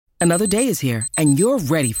Another day is here, and you're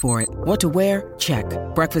ready for it. What to wear? Check.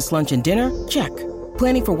 Breakfast, lunch, and dinner? Check.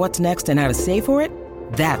 Planning for what's next and how to save for it?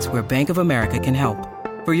 That's where Bank of America can help.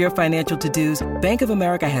 For your financial to-dos, Bank of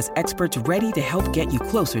America has experts ready to help get you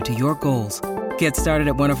closer to your goals. Get started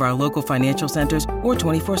at one of our local financial centers or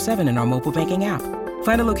 24/7 in our mobile banking app.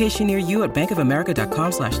 Find a location near you at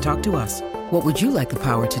bankofamerica.com/talktous. What would you like the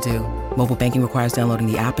power to do? Mobile banking requires downloading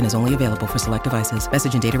the app and is only available for select devices.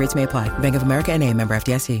 Message and data rates may apply. Bank of America N.A., member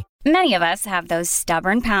FDIC. Many of us have those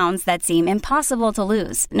stubborn pounds that seem impossible to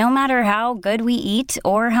lose, no matter how good we eat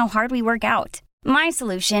or how hard we work out. My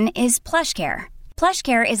solution is PlushCare.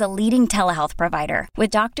 PlushCare is a leading telehealth provider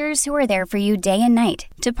with doctors who are there for you day and night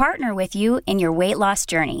to partner with you in your weight loss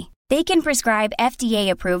journey. They can prescribe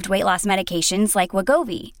FDA-approved weight loss medications like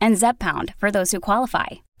Wegovy and Zepbound for those who qualify.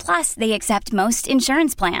 Plus, they accept most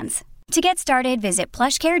insurance plans. To get started, visit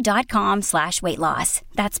plushcare.com/weightloss.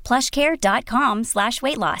 That's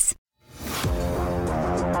plushcare.com/weightloss.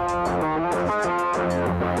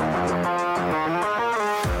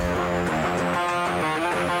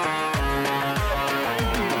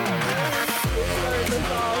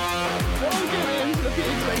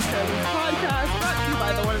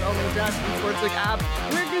 Sportsbook app,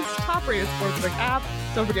 America's top-rated sportsbook app.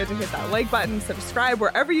 Don't forget to hit that like button, subscribe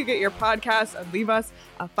wherever you get your podcasts, and leave us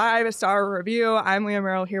a 5-star review. I'm Leah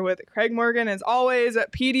Merrill here with Craig Morgan. As always,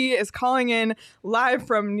 PD is calling in live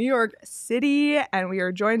from New York City, and we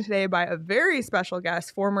are joined today by a very special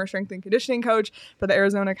guest, former strength and conditioning coach for the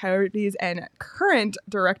Arizona Coyotes and current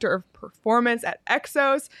director of performance at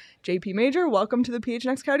Exos, JP Major. Welcome to the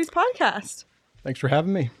PHNX Coyotes podcast. Thanks for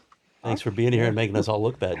having me. Thanks for being here and making us all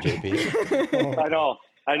look bad, JP. I know.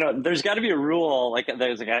 There's got to be a rule, like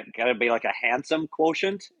there's got to be like a handsome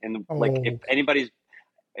quotient, and like if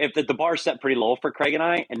the bar's set pretty low for Craig and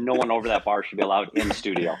I, and no one over that bar should be allowed in the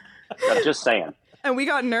studio. I'm just saying. And we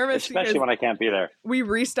got nervous, especially when I can't be there. We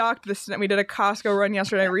restocked we did a Costco run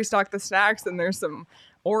yesterday. Restocked the snacks, and there's some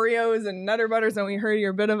Oreos and Nutter Butters, and we heard you're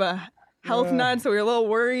a bit of a health nut, so we were a little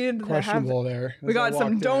worried. Questionable there. We got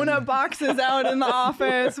some donut boxes out in the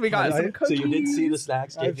office. We got some cookies. So you did see the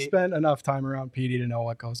snacks, JP? I've spent enough time around PD to know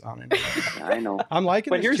what goes on in there. I know. I'm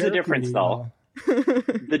liking but this here's the chair, difference, PD, though.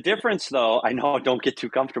 The difference, though, I know, don't get too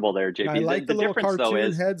comfortable there, JP. I like the little difference, cartoon though,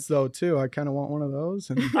 is heads, though, too. I kind of want one of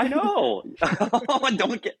those. And I know.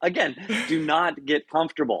 Do not get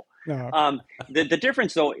comfortable. No. The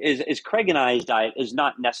difference, though, is Craig and I's diet is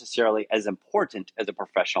not necessarily as important as a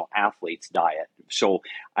professional athlete's diet. So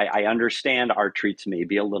I understand our treats may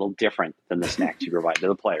be a little different than the snacks you provide to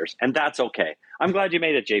the players, and that's okay. I'm glad you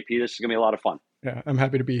made it, JP. This is going to be a lot of fun. Yeah, I'm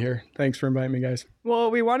happy to be here. Thanks for inviting me, guys. Well,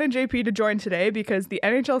 we wanted JP to join today because the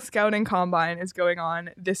NHL Scouting Combine is going on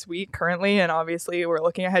this week currently, and obviously we're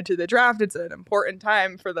looking ahead to the draft. It's an important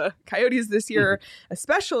time for the Coyotes this year,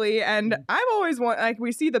 especially. And I've always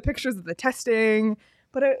we see the pictures of the testing,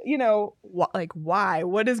 but why?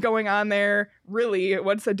 What is going on there? Really,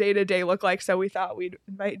 what's the day-to-day look like? So we thought we'd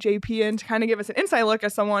invite JP in to kind of give us an inside look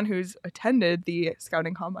as someone who's attended the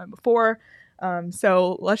Scouting Combine before.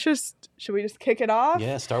 So should we just kick it off?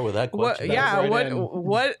 Yeah, start with that question.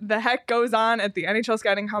 What the heck goes on at the NHL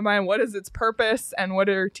Scouting Combine? What is its purpose, and what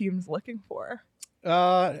are teams looking for?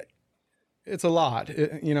 It's a lot,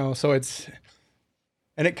 so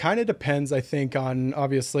and it kind of depends, I think, on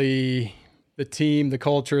obviously the team, the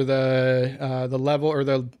culture, the level or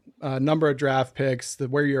the number of draft picks,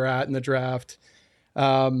 where you're at in the draft.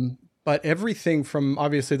 But everything from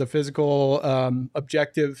obviously the physical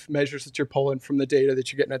objective measures that you're pulling from the data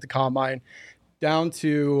that you're getting at the combine down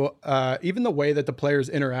to even the way that the players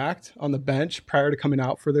interact on the bench prior to coming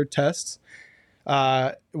out for their tests.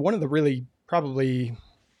 One of the really probably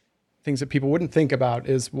things that people wouldn't think about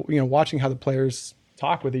is, watching how the players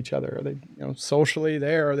talk with each other. Are they, socially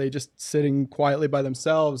there? Are they just sitting quietly by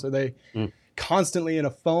themselves? Are they constantly in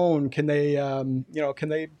a phone? Can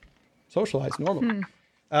they socialize normally?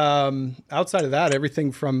 Outside of that,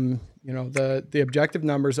 everything from, the objective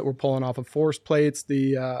numbers that we're pulling off of force plates,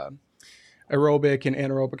 the aerobic and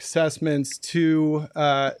anaerobic assessments to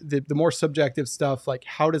the more subjective stuff, like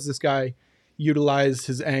how does this guy utilize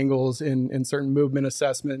his angles in certain movement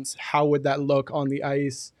assessments? How would that look on the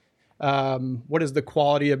ice? What is the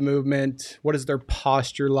quality of movement? What is their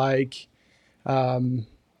posture like?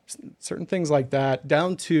 Certain things like that,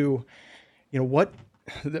 down to, what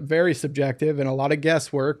very subjective and a lot of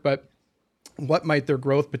guesswork, but what might their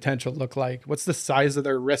growth potential look like? What's the size of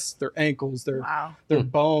their wrists, their ankles, their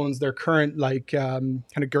bones, their current kind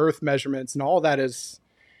of girth measurements, and all that is,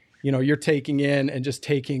 you're taking in and just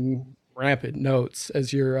taking rampant notes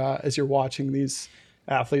as you're watching these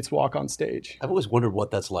athletes walk on stage. I've always wondered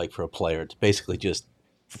what that's like for a player to basically just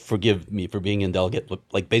forgive me for being indelicate, but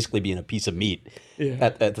like basically being a piece of meat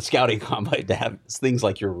at the scouting combine to have things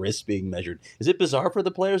like your wrists being measured. Is it bizarre for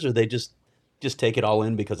the players, or they just take it all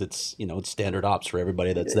in because it's it's standard ops for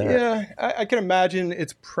everybody that's there? Yeah, I can imagine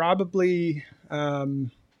it's probably a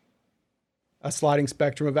sliding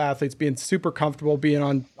spectrum of athletes being super comfortable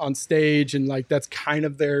being on stage, and like that's kind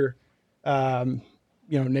of their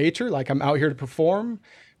nature. Like, I'm out here to perform.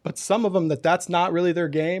 But some of them that's not really their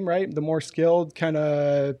game, right? The more skilled, kind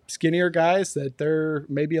of skinnier guys, that they're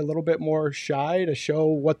maybe a little bit more shy to show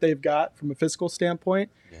what they've got from a physical standpoint.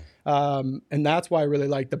 Yeah. And that's why I really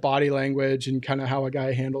like the body language and kind of how a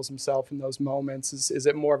guy handles himself in those moments. Is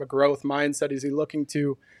it more of a growth mindset? Is he looking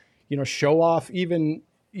to, show off, even,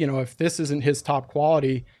 if this isn't his top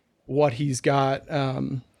quality, what he's got,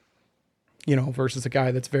 versus a guy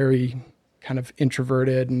that's very kind of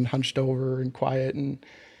introverted and hunched over and quiet and,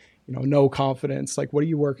 no confidence. Like, what are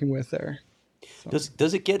you working with there? So.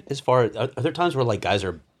 Does it get as far? Are there times where like guys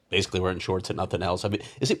are basically wearing shorts and nothing else? I mean,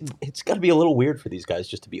 it's got to be a little weird for these guys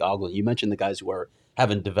just to be ogling. You mentioned the guys who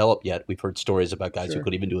haven't developed yet. We've heard stories about guys who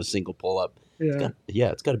could even do a single pull up. Yeah,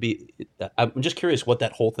 it's got to be. I'm just curious what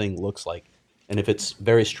that whole thing looks like, and if it's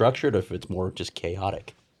very structured, or if it's more just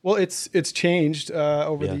chaotic. Well, it's changed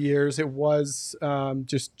over the years. It was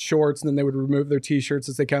just shorts, and then they would remove their t-shirts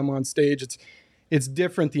as they come on stage. It's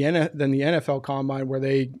different than the NFL Combine, where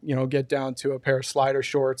they get down to a pair of slider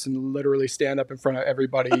shorts and literally stand up in front of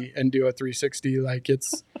everybody and do a 360. Like,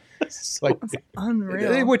 it's like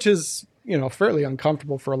unreal, which is fairly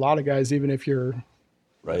uncomfortable for a lot of guys, even if you're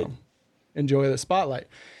right. Enjoy the spotlight.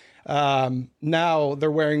 Now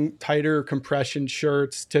they're wearing tighter compression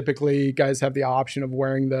shirts. Typically, guys have the option of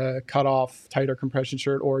wearing the cutoff tighter compression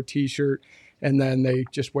shirt or a t-shirt. And then they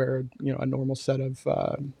just wear, a normal set of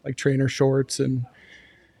like trainer shorts. And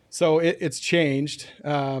so it's changed.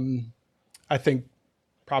 I think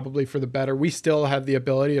probably for the better. We still have the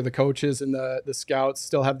ability, or the coaches and the scouts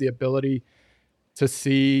still have the ability to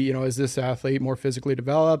see, is this athlete more physically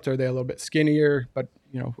developed? Are they a little bit skinnier? But,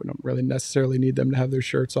 we don't really necessarily need them to have their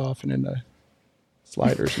shirts off and in the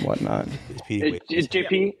sliders and whatnot.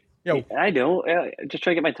 JP, I know. Just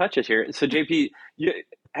trying to get my touches here. So, JP,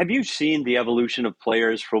 have you seen the evolution of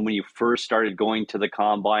players from when you first started going to the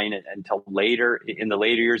combine until later, in the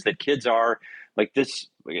later years, that kids are like this,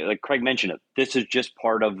 like Craig mentioned it, this is just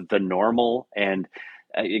part of the normal, and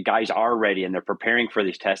guys are ready and they're preparing for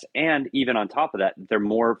these tests. And even on top of that, they're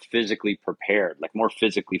more physically prepared, like more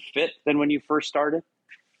physically fit than when you first started?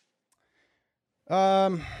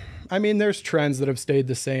 I mean, there's trends that have stayed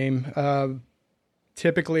the same.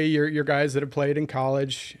 Typically your guys that have played in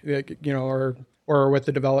college, or with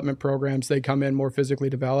the development programs, they come in more physically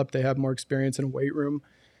developed. They have more experience in a weight room.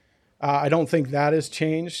 I don't think that has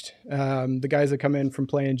changed. The guys that come in from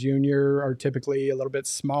playing junior are typically a little bit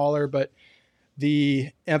smaller, but the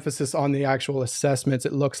emphasis on the actual assessments,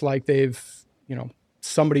 it looks like they've,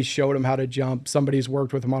 somebody showed them how to jump. Somebody's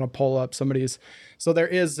worked with them on a pull-up. So there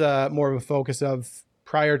is more of a focus of,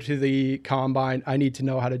 prior to the combine, I need to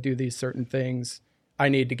know how to do these certain things. I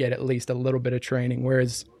need to get at least a little bit of training.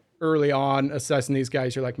 Whereas early on, assessing these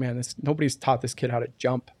guys, you're like, man, nobody's taught this kid how to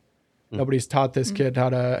jump. Nobody's taught this kid how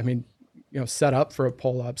to, set up for a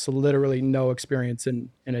pull-up. So literally no experience in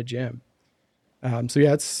a gym.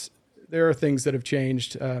 There are things that have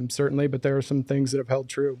changed, certainly, but there are some things that have held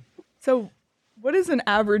true. So what does an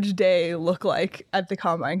average day look like at the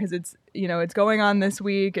combine? Because it's, it's going on this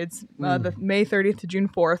week. It's the May 30th to June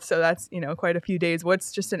 4th. So that's, quite a few days.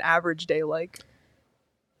 What's just an average day like?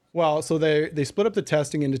 Well, so they split up the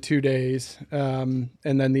testing into 2 days, and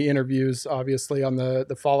then the interviews, obviously, on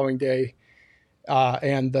the following day,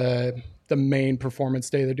 and the main performance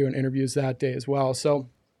day. They're doing interviews that day as well. So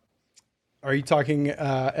are you talking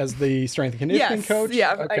as the strength and conditioning coach?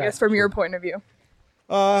 Yeah, okay. I guess from your point of view.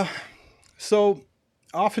 So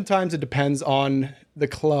oftentimes it depends on the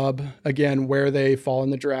club, again, where they fall in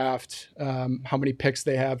the draft, how many picks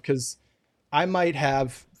they have, because I might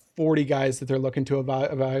have 40 guys that they're looking to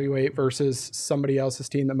evaluate versus somebody else's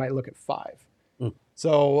team that might look at 5.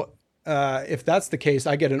 So if that's the case,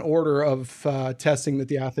 I get an order of testing that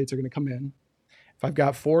the athletes are going to come in. If I've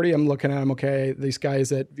got 40, I'm looking at them, okay, these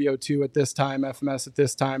guys at VO2 at this time, FMS at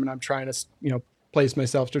this time, and I'm trying to, place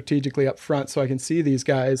myself strategically up front so I can see these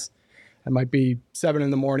guys. It might be 7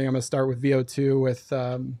 a.m. I'm going to start with VO2 with,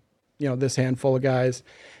 this handful of guys.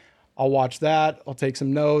 I'll watch that. I'll take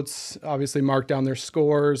some notes, obviously mark down their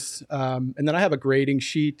scores. And then I have a grading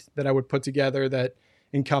sheet that I would put together that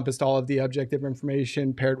encompassed all of the objective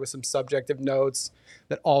information paired with some subjective notes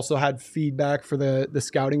that also had feedback for the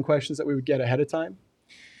scouting questions that we would get ahead of time.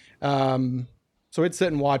 So I'd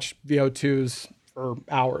sit and watch VO2s for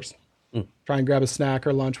hours. Try and grab a snack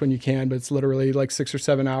or lunch when you can, but it's literally like 6 or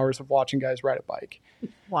 7 hours of watching guys ride a bike.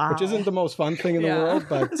 Wow. Which isn't the most fun thing in the world,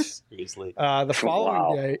 but Seriously. the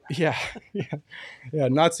following day,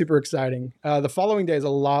 not super exciting. The following day is a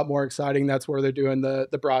lot more exciting. That's where they're doing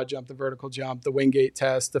the broad jump, the vertical jump, the Wingate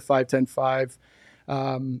test, the 5-10-5,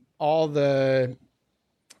 all the,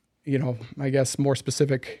 I guess more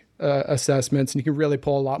specific assessments, and you can really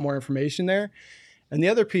pull a lot more information there. And the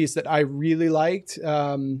other piece that I really liked,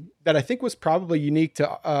 that I think was probably unique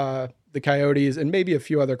to the Coyotes and maybe a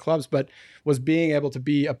few other clubs, but was being able to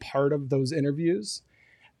be a part of those interviews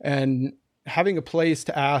and having a place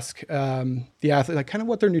to ask the athlete, like kind of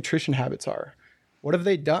what their nutrition habits are. What have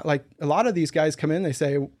they done? Like a lot of these guys come in, they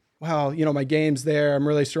say, well, my game's there. I'm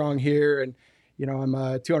really strong here. And, I'm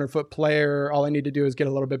a 200-foot player. All I need to do is get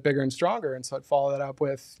a little bit bigger and stronger. And so I'd follow that up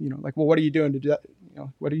with, like, well, what are you doing to do that?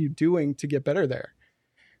 What are you doing to get better there?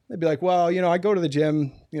 They'd be like, well, I go to the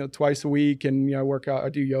gym, twice a week and, I work out, I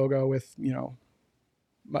do yoga with,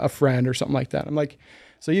 a friend or something like that. I'm like,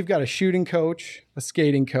 so you've got a shooting coach, a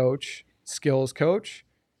skating coach, skills coach,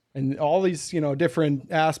 and all these,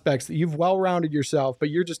 different aspects that you've well-rounded yourself, but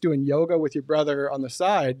you're just doing yoga with your brother on the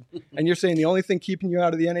side. And you're saying the only thing keeping you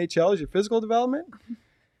out of the NHL is your physical development.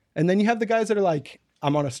 And then you have the guys that are like,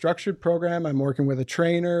 I'm on a structured program. I'm working with a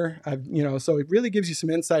trainer. So it really gives you some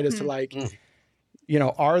insight as to like,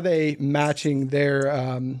 are they matching their,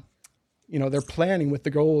 their planning with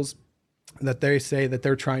the goals that they say that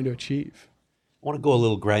they're trying to achieve? I want to go a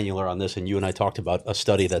little granular on this. And you and I talked about a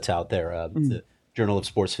study that's out there. The Journal of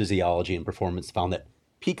Sports Physiology and Performance found that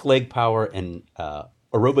peak leg power and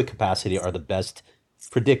aerobic capacity are the best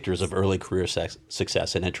predictors of early career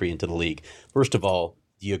success and entry into the league. First of all,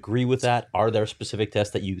 do you agree with that? Are there specific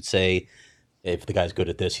tests that you would say, if the guy's good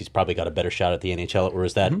at this, he's probably got a better shot at the NHL, or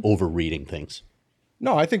is that overreading things?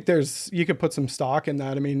 No, I think you could put some stock in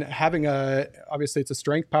that. I mean, obviously it's a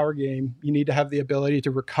strength power game. You need to have the ability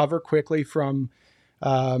to recover quickly from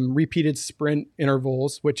repeated sprint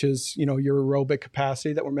intervals, which is, your aerobic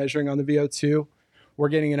capacity that we're measuring on the VO2. We're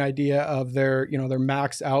getting an idea of their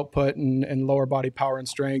max output and lower body power and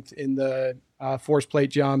strength in the force plate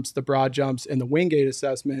jumps, the broad jumps, and the Wingate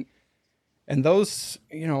assessment. And those,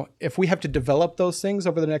 if we have to develop those things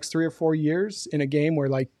over the next 3 or 4 years in a game where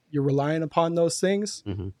like you're relying upon those things,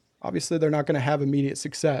 obviously they're not going to have immediate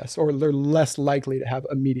success, or they're less likely to have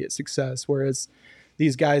immediate success. Whereas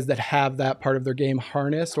these guys that have that part of their game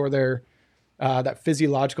harnessed, or their that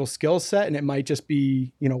physiological skill set, and it might just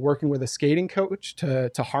be, working with a skating coach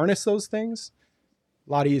to harness those things,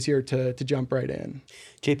 a lot easier to jump right in.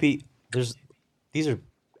 JP, these are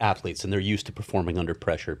athletes and they're used to performing under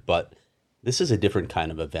pressure, but this is a different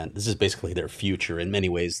kind of event. This is basically their future in many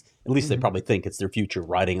ways. At least they probably think it's their future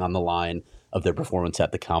riding on the line of their performance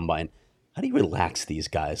at the combine. How do you relax these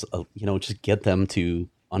guys? Just get them to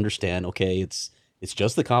understand, okay, it's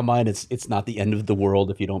just the combine. It's not the end of the world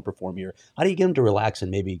if you don't perform here. How do you get them to relax and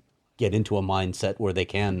maybe get into a mindset where they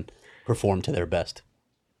can perform to their best?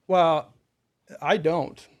 Well, I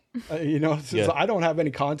don't. I don't have any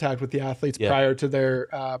contact with the athletes prior to their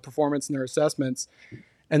performance and their assessments.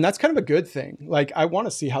 And that's kind of a good thing. Like, I want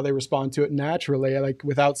to see how they respond to it naturally, like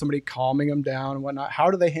without somebody calming them down and whatnot. How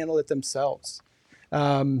do they handle it themselves?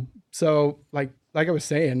 So like I was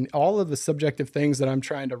saying, all of the subjective things that I'm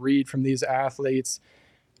trying to read from these athletes,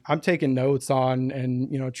 I'm taking notes on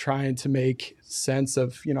and, trying to make sense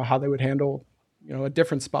of, how they would handle, a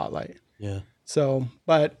different spotlight. Yeah. So,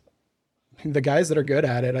 but the guys that are good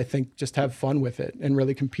at it, I think just have fun with it and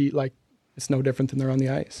really compete like it's no different than they're on the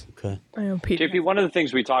ice. Okay. JP, one of the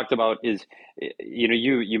things we talked about is,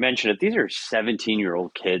 you mentioned it. These are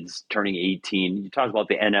 17-year-old kids turning 18. You talked about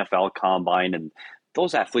the NFL combine, and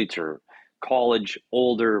those athletes are college,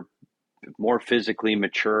 older, more physically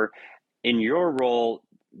mature. In your role,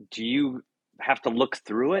 do you have to look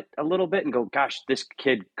through it a little bit and go, gosh, this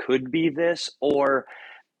kid could be this, or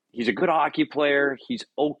he's a good hockey player, he's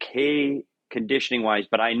okay conditioning wise,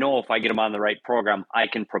 but I know if I get him on the right program, I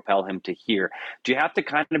can propel him to here. Do you have to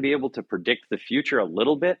kind of be able to predict the future a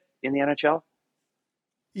little bit in the NHL?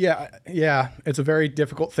 Yeah. It's a very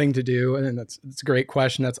difficult thing to do. And it's a great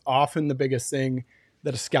question. That's often the biggest thing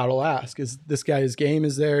that a scout will ask is, this guy's game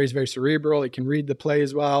is there. He's very cerebral. He can read the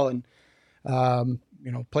plays well and,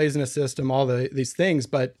 plays in a system, all these things,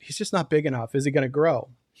 but he's just not big enough. Is he going to grow?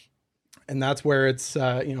 And that's where it's,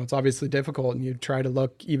 it's obviously difficult. And you try to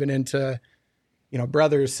look even into,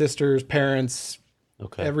 brothers, sisters, parents,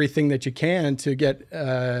 everything that you can to get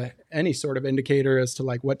any sort of indicator as to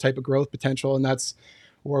like what type of growth potential. And that's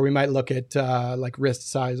where we might look at like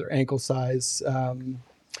wrist size or ankle size,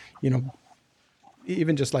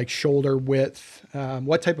 even just like shoulder width.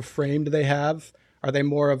 What type of frame do they have? Are they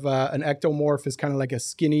more of an ectomorph, is kind of like a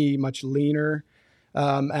skinny, much leaner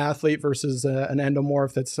athlete versus an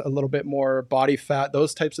endomorph that's a little bit more body fat?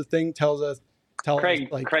 Those types of things Craig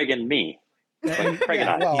and me. Craig and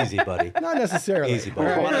I. Well, Easy, buddy. not necessarily. Easy,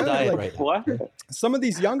 buddy. We're on a diet right now. What? Some of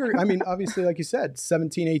these younger, I mean, obviously, like you said,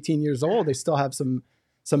 17, 18 years old, they still have some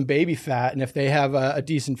baby fat. And if they have a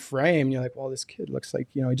decent frame, you're like, well, this kid looks like,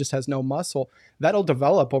 he just has no muscle. That'll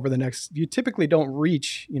develop over the next, you typically don't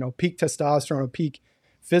reach, peak testosterone or peak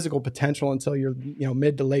physical potential until you're,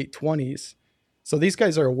 mid to late 20s. So these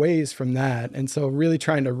guys are a ways from that. And so really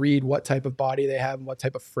trying to read what type of body they have and what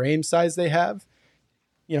type of frame size they have,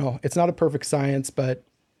 it's not a perfect science, but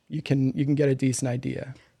you can get a decent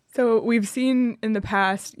idea. So we've seen in the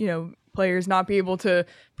past, players not be able to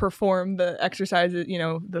perform the exercises,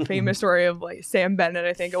 the famous story of like Sam Bennett,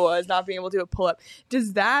 I think it was, not being able to do a pull-up.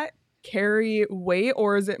 Does that carry weight,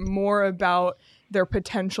 or is it more about their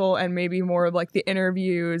potential and maybe more of like the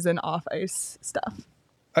interviews and off-ice stuff?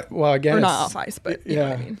 Well, again, or not off ice, but you know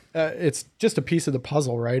what I mean. It's just a piece of the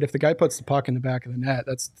puzzle, right? If the guy puts the puck in the back of the net,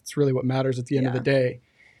 that's really what matters at the end of the day.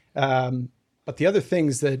 But the other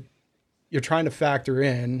things that you're trying to factor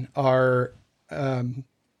in are,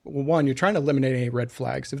 one, you're trying to eliminate any red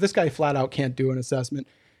flags. If this guy flat out can't do an assessment,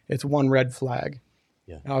 it's one red flag.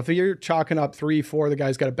 Yeah. Now, if you're chalking up 3, 4, the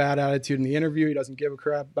guy's got a bad attitude in the interview, he doesn't give a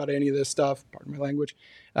crap about any of this stuff, pardon my language,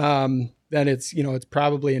 then it's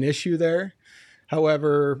probably an issue there.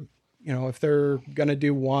 However, if they're going to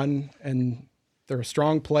do one and they're a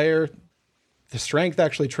strong player, the strength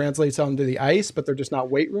actually translates onto the ice, but they're just not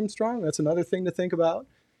weight room strong. That's another thing to think about.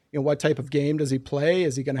 What type of game does he play?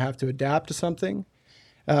 Is he going to have to adapt to something?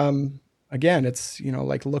 Again, it's,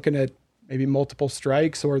 like looking at maybe multiple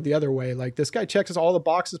strikes, or the other way. Like, this guy checks all the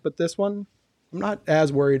boxes, but this one, I'm not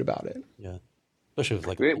as worried about it. Yeah. Especially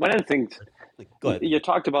with one of the things, go ahead. You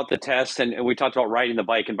talked about the test, and we talked about riding the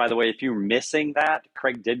bike. And by the way, if you're missing that,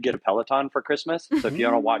 Craig did get a Peloton for Christmas. So if you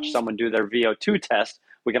want to watch someone do their VO2 test,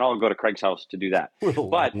 we can all go to Craig's house to do that. We're a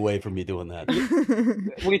long way from me doing that.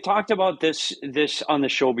 We talked about this on the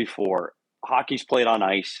show before. Hockey's played on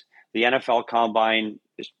ice. The NFL Combine,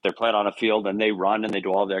 they're played on a field, and they run and they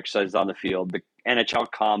do all their exercises on the field. The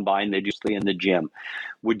NHL Combine, they do stay in the gym.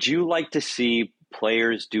 Would you like to see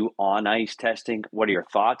players do on-ice testing? What are your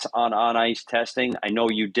thoughts on on-ice testing? I know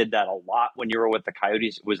you did that a lot when you were with the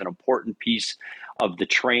Coyotes. It was an important piece of the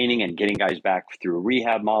training and getting guys back through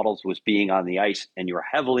rehab models, was being on the ice, and you were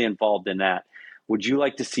heavily involved in that. Would you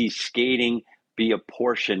like to see skating be a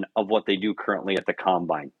portion of what they do currently at the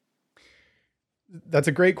Combine? That's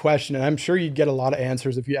a great question. And I'm sure you'd get a lot of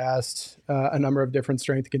answers if you asked a number of different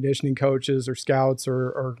strength and conditioning coaches or scouts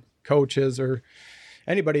or coaches or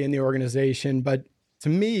anybody in the organization. But to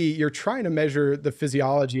me, you're trying to measure the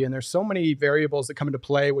physiology, and there's so many variables that come into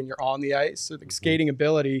play when you're on the ice. So the skating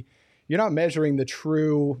ability, you're not measuring the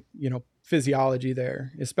true, physiology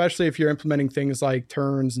there, especially if you're implementing things like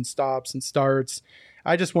turns and stops and starts.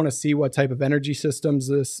 I just want to see what type of energy systems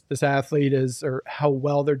this athlete is, or how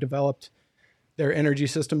well they're developed their energy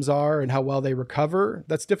systems are and how well they recover.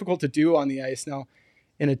 That's difficult to do on the ice. Now,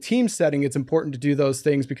 in a team setting, it's important to do those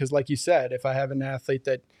things because, like you said, if I have an athlete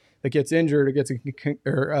that gets injured or gets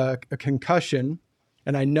a concussion,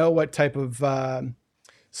 and I know what type of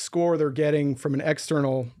score they're getting from an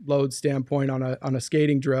external load standpoint on a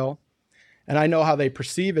skating drill, and I know how they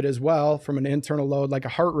perceive it as well from an internal load, like a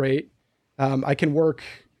heart rate, I can work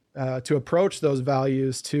to approach those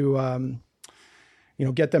values to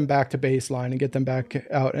get them back to baseline and get them back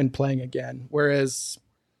out and playing again. Whereas,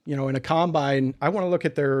 in a combine, I want to look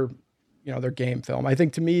at their game film. I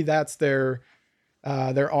think, to me, that's their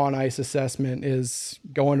on ice assessment, is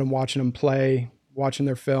going and watching them play, watching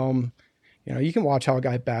their film. You can watch how a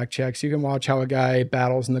guy back checks. You can watch how a guy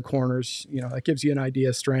battles in the corners. That gives you an idea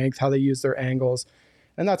of strength, how they use their angles.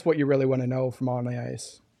 And that's what you really want to know from on the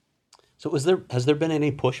ice. So has there been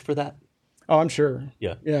any push for that? Oh, I'm sure.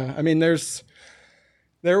 Yeah. Yeah. I mean, there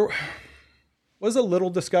was a little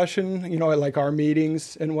discussion, at like our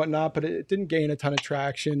meetings and whatnot, but it didn't gain a ton of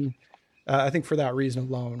traction. I think for that reason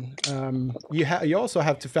alone. You also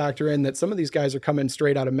have to factor in that some of these guys are coming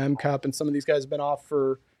straight out of Mem Cup, and some of these guys have been off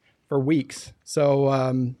for weeks.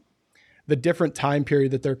 So the different time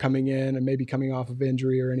period that they're coming in and maybe coming off of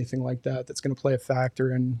injury or anything like that, that's going to play a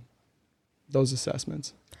factor in those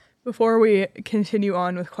assessments. Before we continue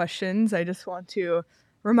on with questions, I just want to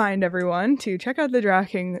remind everyone to check out the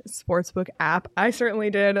DraftKings Sportsbook app. I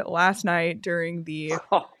certainly did last night during the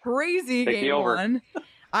crazy game one.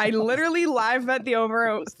 I literally live bet the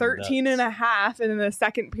over 13 and a half in the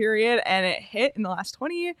second period, and it hit in the last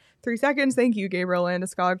 23 seconds. Thank you, Gabriel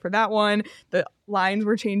Landeskog, for that one. The lines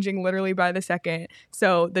were changing literally by the second.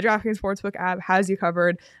 So the DraftKings Sportsbook app has you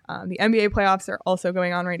covered. The NBA playoffs are also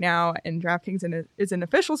going on right now, and DraftKings is an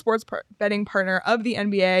official sports betting partner of the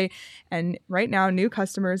NBA. And right now, new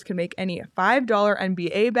customers can make any $5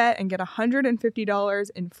 NBA bet and get $150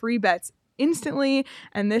 in free bets instantly.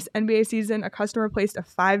 And this NBA season, a customer placed a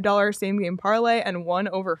 $5 same game parlay and won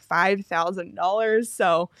over $5,000.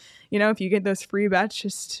 So, if you get those free bets,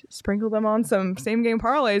 just sprinkle them on some same game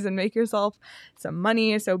parlays and make yourself some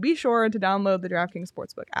money. So be sure to download the DraftKings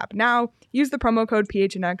Sportsbook app now. Use the promo code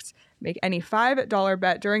PHNX. Make any $5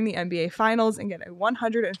 bet during the NBA Finals and get a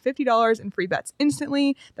 $150 in free bets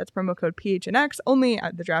instantly. That's promo code PHNX only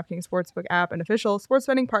at the DraftKings Sportsbook app, an official sports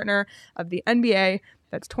betting partner of the NBA.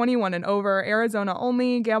 That's 21 and over. Arizona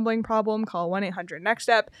only. Gambling problem? Call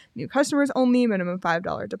 1-800-NEXT-STEP. New customers only. Minimum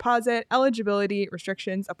 $5 deposit. Eligibility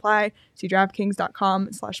restrictions apply. See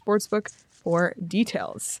DraftKings.com/sportsbook for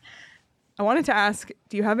details. I wanted to ask,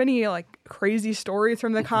 do you have any crazy stories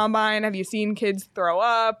from the combine? Have you seen kids throw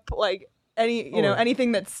up?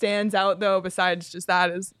 Anything that stands out though, besides just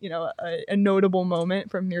that as, a notable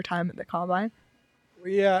moment from your time at the combine?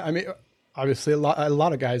 Yeah. I mean, obviously a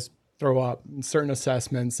lot of guys throw up in certain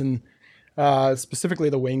assessments, and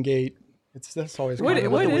specifically the Wingate. That's always what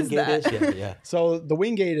is that? Yeah. So the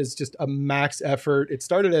Wingate is just a max effort. It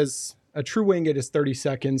started as a true Wingate is 30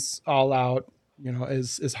 seconds all out,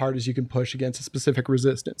 as hard as you can push against a specific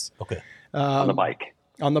resistance. Okay. On the bike.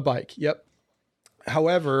 On the bike. Yep.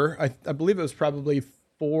 However, I believe it was probably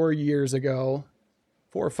 4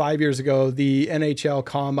 or 5 years ago, the NHL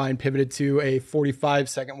Combine pivoted to a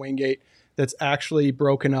 45-second Wingate that's actually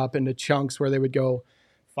broken up into chunks where they would go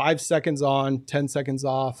 5 seconds on, 10 seconds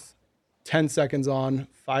off, 10 seconds on,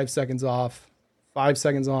 5 seconds off, 5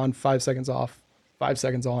 seconds on, 5 seconds off, 5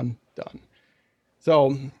 seconds on, done.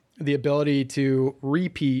 So the ability to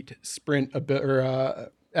repeat sprint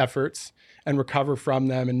efforts and recover from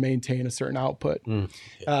them and maintain a certain output.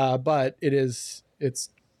 But it's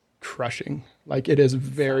crushing. It is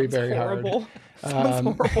very, very horrible.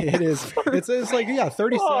 hard. It is. It's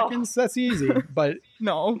 30 seconds. That's easy, but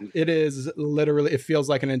no, it is literally. It feels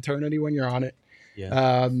like an eternity when you're on it.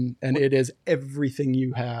 Yeah. And it is everything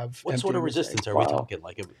you have. What sort of resistance are we talking?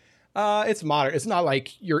 It's moderate. It's not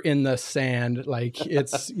like you're in the sand.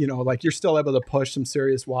 It's you're still able to push some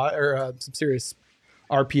serious some serious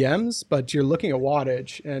RPMs, but you're looking at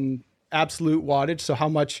wattage and absolute wattage. So how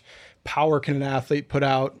much power can an athlete put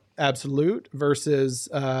out? Absolute versus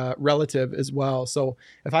relative as well. So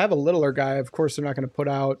if I have a littler guy, of course they're not going to put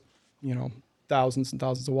out, thousands and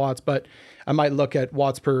thousands of watts, but I might look at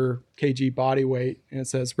watts per kg body weight, and it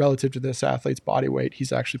says relative to this athlete's body weight,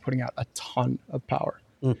 he's actually putting out a ton of power.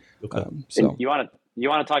 Okay. So you want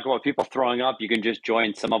to talk about people throwing up? You can just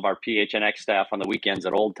join some of our PHNX staff on the weekends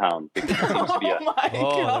at Old Town, because it seems to be a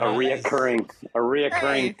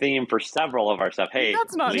reoccurring theme for several of our stuff. Hey,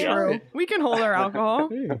 that's not true. We can hold our alcohol.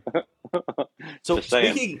 So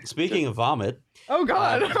speaking of vomit. Oh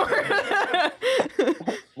God.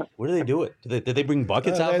 Where do they do it? Did they bring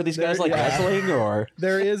buckets out for these guys wrestling, or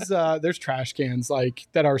there's trash cans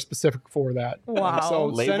that are specific for that. Wow.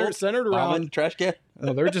 So centered around trash can.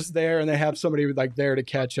 No, they're just there, and they have somebody there to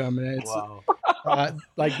catch them. And it's the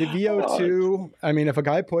VO2. I mean, if a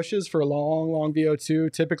guy pushes for a long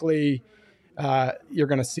VO2, typically you're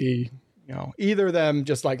going to see either them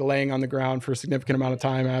just laying on the ground for a significant amount of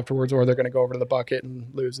time afterwards, or they're going to go over to the bucket and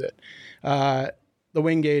lose it. The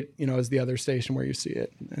Wingate, is the other station where you see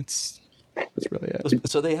it. That's really it.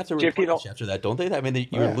 So they have to replenish after that, don't they? I mean,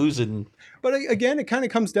 you're losing. But again, it kind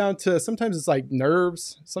of comes down to, sometimes it's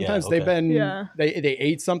nerves. Sometimes they've been, they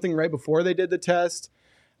ate something right before they did the test.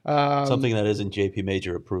 Something that isn't JP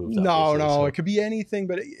Major approved. No, it could be anything,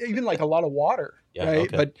 but even a lot of water. Right.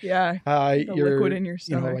 Okay. But the liquid in your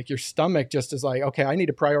stomach. Your stomach just is okay, I need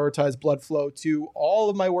to prioritize blood flow to all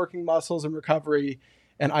of my working muscles and recovery,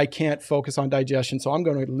 and I can't focus on digestion. So I'm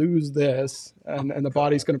going to lose this, and the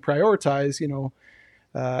body's going to prioritize,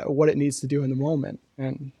 what it needs to do in the moment.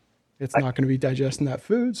 And it's not going to be digesting that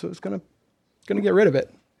food. So it's going to get rid of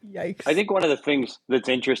it. Yikes. I think one of the things that's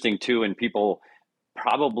interesting too, and people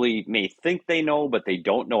probably may think they know, but they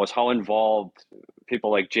don't know, is how involved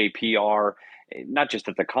people like JP are, not just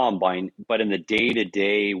at the combine, but in the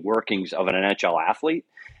day-to-day workings of an NHL athlete,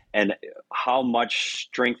 and how much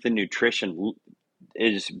strength and nutrition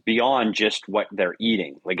is beyond just what they're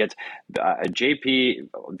eating. It's JP,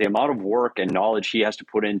 the amount of work and knowledge he has to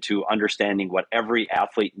put into understanding what every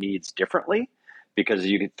athlete needs differently because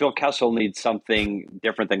Phil Kessel needs something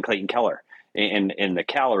different than Clayton Keller in the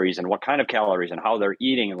calories and what kind of calories and how they're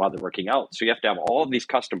eating and while they're working out. So you have to have all of these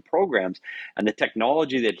custom programs, and the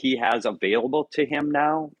technology that he has available to him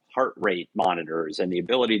now, heart rate monitors and the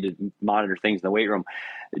ability to monitor things in the weight room.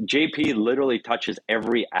 JP literally touches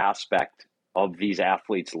every aspect of these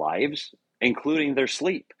athletes' lives, including their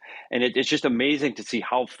sleep. And it's just amazing to see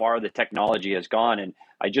how far the technology has gone. And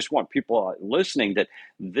I just want people listening that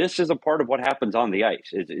this is a part of what happens on the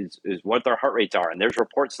ice, is what their heart rates are. And there's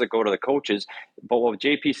reports that go to the coaches. But what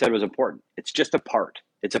JP said was important. It's just a part.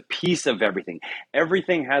 It's a piece of everything.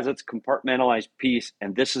 Everything has its compartmentalized piece,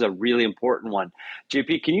 and this is a really important one.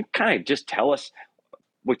 JP, can you kind of just tell us,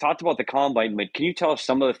 we talked about the combine, but can you tell us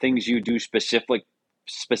some of the things you do specifically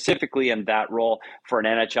in that role for an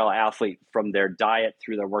NHL athlete, from their diet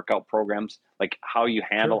through their workout programs, like how you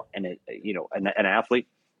handle an athlete?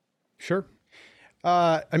 Sure.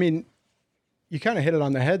 I mean, you kind of hit it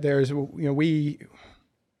on the head there. Is, we're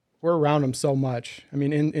around them so much. I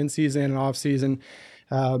mean, in season and off season,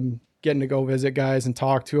 getting to go visit guys and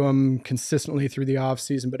talk to them consistently through the off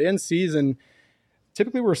season, but in season,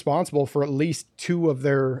 typically we're responsible for at least 2 of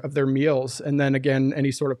their meals, and then again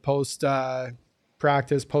any sort of post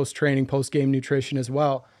practice, post training, post game nutrition as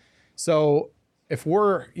well. So if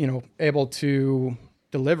we're able to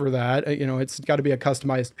deliver that, it's got to be a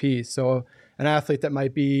customized piece. So an athlete that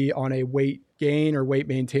might be on a weight gain or weight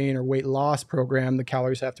maintain or weight loss program, the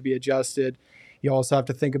calories have to be adjusted. You also have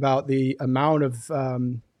to think about the amount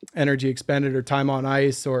of energy expended or time on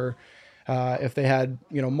ice, or if they had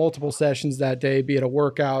multiple sessions that day, be it a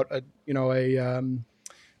workout, a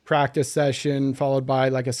practice session followed by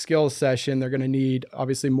like a skills session, they're going to need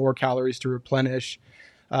obviously more calories to replenish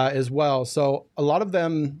as well. So a lot of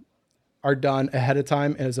them are done ahead of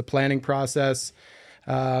time as a planning process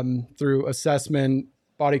through assessment,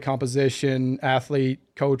 body composition, athlete,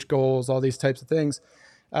 coach goals, all these types of things.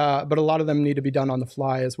 But a lot of them need to be done on the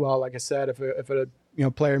fly as well. Like I said, if a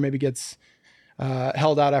player maybe gets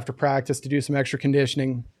held out after practice to do some extra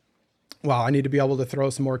conditioning, well, I need to be able to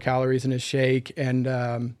throw some more calories in his shake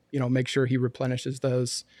and make sure he replenishes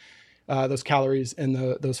those calories and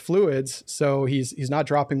those fluids, so he's not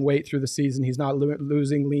dropping weight through the season. He's not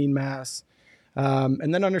losing lean mass,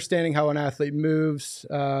 and then understanding how an athlete moves,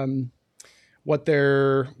 what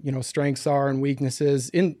their strengths are and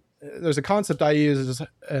weaknesses. There's a concept I use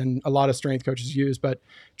and a lot of strength coaches use, but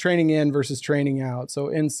training in versus training out. So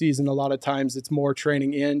in season, a lot of times it's more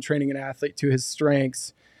training an athlete to his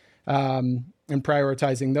strengths, and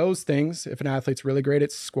prioritizing those things. If an athlete's really great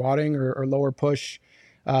at squatting or lower push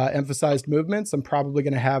emphasized movements, I'm probably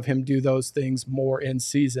going to have him do those things more in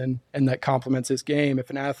season, and that complements his game.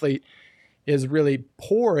 If an athlete is really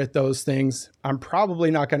poor at those things, I'm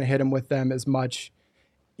probably not going to hit him with them as much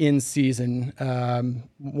in season.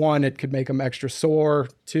 1, it could make him extra sore.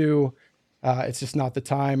 2, it's just not the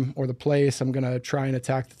time or the place. I'm going to try and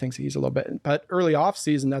attack the things he's a little bit, but early off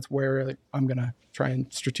season, that's where I'm going to try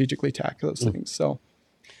and strategically tackle those things. So,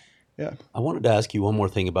 yeah. I wanted to ask you one more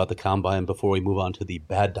thing about the combine before we move on to the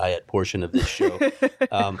bad diet portion of this show.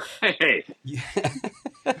 Hey.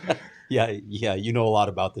 Yeah, you know a lot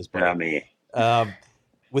about this, but me.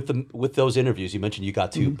 With those interviews, you mentioned you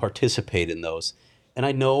got to participate in those, and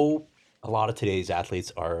I know a lot of today's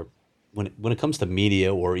athletes are, when it comes to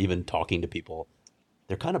media or even talking to people,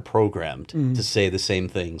 they're kind of programmed to say the same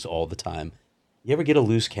things all the time. You ever get a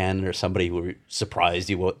loose cannon or somebody who surprised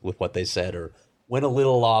you with what they said, or went a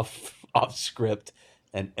little off script,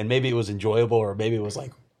 and maybe it was enjoyable, or maybe it was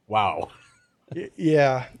like, wow.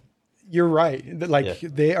 Yeah, you're right.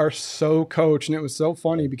 They are so coached, and it was so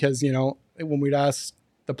funny because, when we'd ask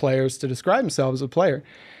the players to describe themselves as a player,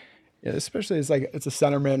 especially it's a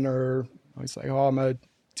centerman, or it's like, oh, I'm a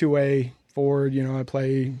 2-way forward, I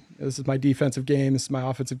play, this is my defensive game, this is my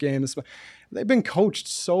offensive game. They've been coached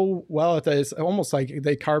so well at that. It's almost like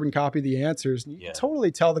they carbon copy the answers. You can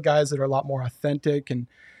totally tell the guys that are a lot more authentic,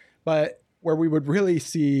 but where we would really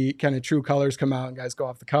see kind of true colors come out and guys go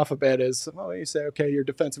off the cuff a bit is, you say, okay, your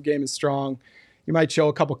defensive game is strong. You might show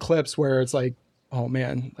a couple clips where it's like, oh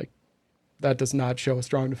man, like that does not show a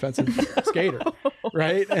strong defensive skater,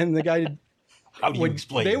 right? And the guy, how do you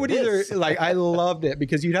explain they would this? Either I loved it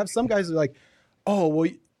because you'd have some guys that are like, oh, well,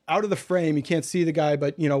 out of the frame, you can't see the guy,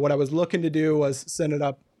 but what I was looking to do was send it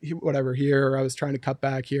up, whatever here, or I was trying to cut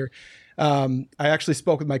back here. I actually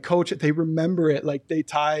spoke with my coach. They remember it. Like they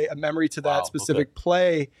tie a memory to that specific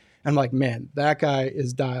play. I'm like, man, that guy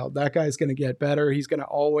is dialed. That guy's going to get better. He's going to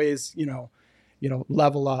always,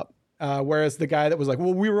 level up. Whereas the guy that was like,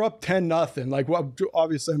 well, we were up 10-0. Like, well,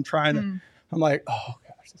 obviously I'm trying to, I'm like, oh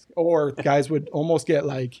gosh. Or guys would almost get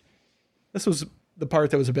like, this was the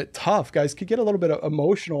part that was a bit tough. Guys could get a little bit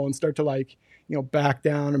emotional and start to like, back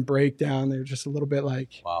down and break down. They're just a little bit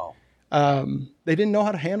like, wow. They didn't know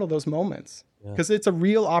how to handle those moments, because it's a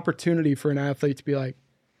real opportunity for an athlete to be like,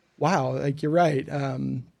 wow, like you're right.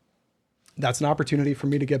 That's an opportunity for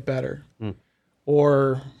me to get better.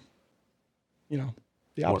 Or,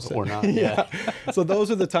 the opposite. Or not. Yeah. So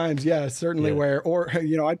those are the times, certainly where, or,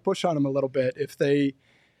 I'd push on them a little bit if they,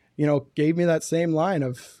 gave me that same line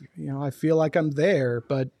of, I feel like I'm there,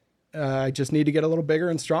 but I just need to get a little bigger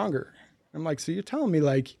and stronger. I'm like, so you're telling me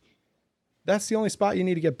like, that's the only spot you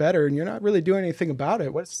need to get better, and you're not really doing anything about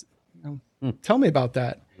it. Tell me about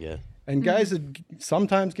that. Yeah. And guys would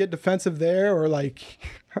sometimes get defensive there, or like,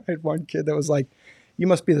 I had one kid that was like, you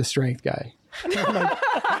must be the strength guy.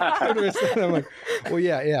 I'm like, well,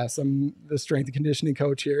 yes, I'm the strength and conditioning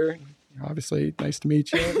coach here. Obviously, nice to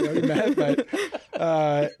meet you. We already met, but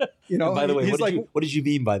by the way, what did you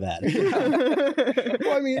mean by that?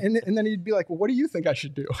 Well, I mean, and then he'd be like, well, what do you think I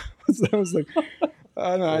should do? So I was like,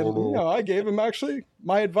 I gave him actually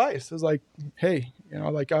my advice. I was like, hey,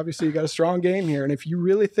 like obviously you got a strong game here, and if you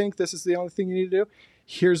really think this is the only thing you need to do,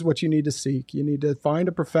 here's what you need to seek. You need to find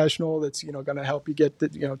a professional that's going to help you get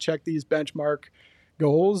check these benchmark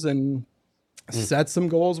goals and set some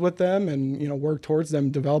goals with them, and work towards them.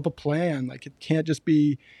 Develop a plan. Like it can't just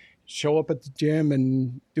be show up at the gym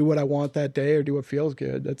and do what I want that day or do what feels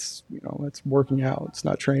good. That's that's working out. It's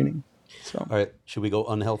not training. So. All right, should we go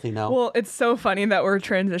unhealthy now? Well, it's so funny that we're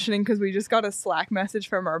transitioning because we just got a Slack message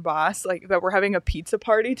from our boss, like that we're having a pizza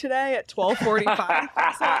party today at 12:45.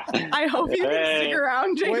 So I hope you can stick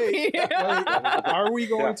around, JP. Wait, are we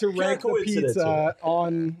going to rank the pizza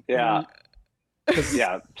on? Yeah. See,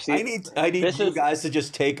 I need you guys to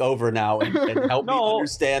just take over now and help me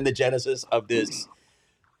understand the genesis of this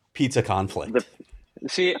pizza conflict.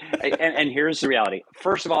 And here's the reality.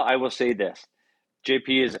 First of all, I will say this.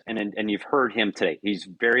 JP is, and you've heard him today, he's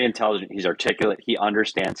very intelligent, he's articulate, he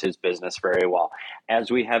understands his business very well.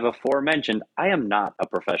 As we have aforementioned, I am not a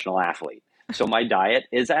professional athlete. So my diet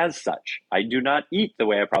is as such. I do not eat the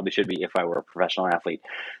way I probably should be if I were a professional athlete.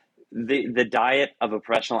 The diet of a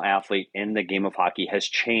professional athlete in the game of hockey has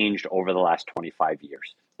changed over the last 25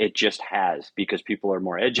 years. It just has, because people are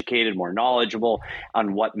more educated, more knowledgeable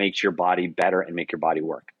on what makes your body better and make your body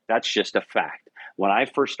work. That's just a fact. When I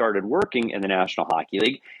first started working in the National Hockey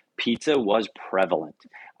League, pizza was prevalent.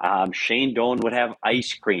 Shane Doan would have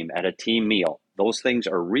ice cream at a team meal. Those things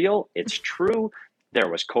are real. It's true. There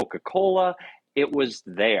was Coca-Cola. It was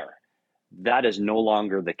there. That is no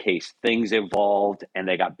longer the case. Things evolved and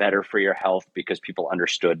they got better for your health because people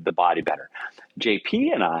understood the body better.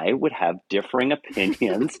 JP and I would have differing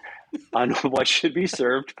opinions on what should be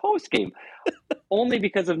served post-game, only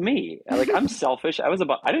because of me. Like, I'm selfish. I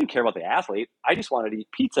didn't care about the athlete. I just wanted to eat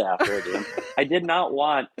pizza after a game. I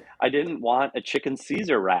didn't want a chicken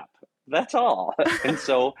Caesar wrap. That's all. And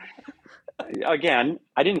so, again,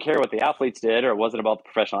 I didn't care what the athletes did, or it wasn't about the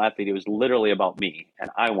professional athlete. It was literally about me, and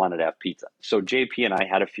I wanted to have pizza. So JP and I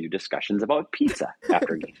had a few discussions about pizza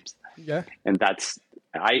after games. Yeah. And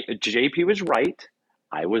JP was right.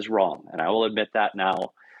 I was wrong. And I will admit that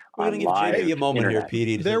now. We're going to give JP a moment internet.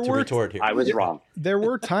 here, PD, to retort here. I was wrong. There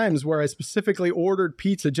were times where I specifically ordered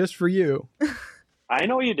pizza just for you. I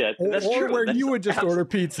know you did. That's or true. Where you would just order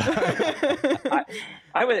pizza.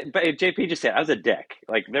 I would, but JP just said I was a dick.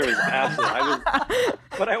 Like, there was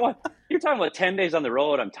absolutely. You're talking about 10 days on the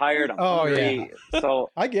road. I'm tired. I'm hungry. Yeah. So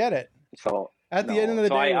I get it. So at the end of the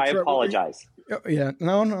day, I apologize. Yeah,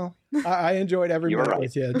 no. I enjoyed every minute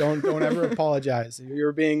with you. Don't ever apologize.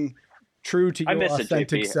 You're being true to your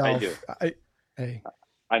authentic self. I do.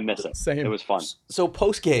 I miss it. Same. It was fun. So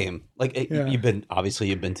post game, like you've been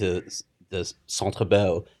to the Centre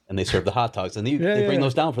Bell and they serve the hot dogs and they bring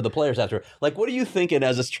those down for the players after. Like, what are you thinking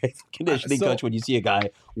as a strength and conditioning coach when you see a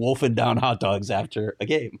guy wolfing down hot dogs after a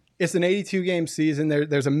game? It's an 82 game season.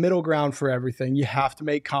 There's a middle ground for everything. You have to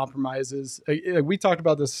make compromises. We talked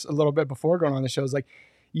about this a little bit before going on the show. It's like,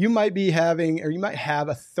 you might have a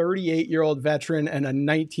 38-year-old veteran and a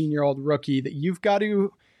 19-year-old rookie that you've got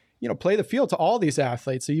to, play the field to all these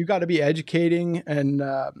athletes. So you've got to be educating and,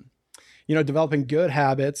 developing good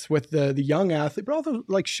habits with the young athlete, but also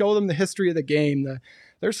like show them the history of the game.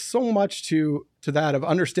 There's so much to that of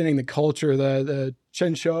understanding the culture, the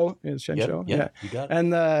Chen Show. Show? Yeah, you got it.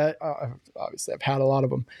 And obviously I've had a lot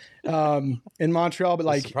of them in Montreal, but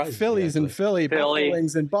like Phillies and Philly, Buffalo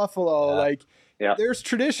Wings in Buffalo, there's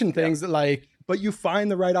tradition things that but you find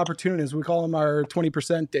the right opportunities. We call them our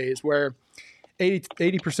 20% days, where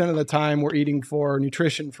 80% of the time we're eating for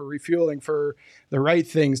nutrition, for refueling, for the right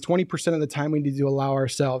things. 20% of the time we need to allow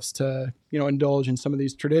ourselves to indulge in some of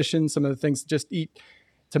these traditions, some of the things just eat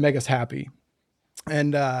to make us happy.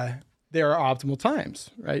 And there are optimal times,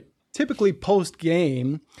 right? Typically post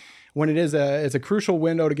game, when it's a crucial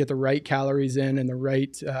window to get the right calories in and the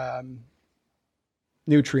right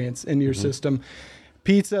nutrients in your system.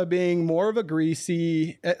 Pizza being more of a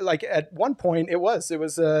greasy, like at one point it was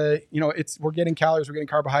we're getting calories, we're getting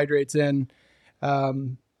carbohydrates in.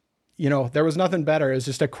 There was nothing better. It was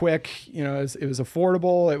just a quick, it was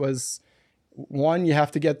affordable. It was one, you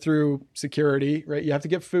have to get through security, right? You have to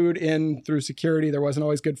get food in through security. There wasn't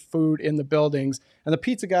always good food in the buildings. And the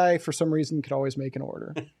pizza guy, for some reason, could always make an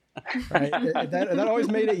order, right? that always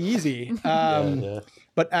made it easy.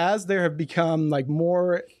 But as there have become like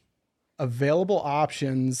more available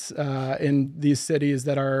options in these cities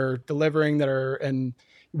that are delivering, and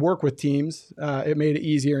work with teams, it made it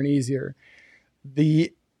easier and easier.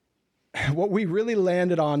 What we really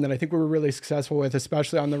landed on that I think we were really successful with,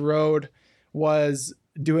 especially on the road, was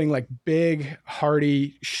doing like big,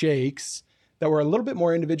 hearty shakes that were a little bit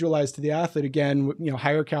more individualized to the athlete. Again,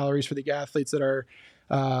 higher calories for the athletes that are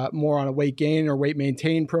more on a weight gain or weight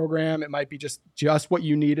maintain program. It might be just what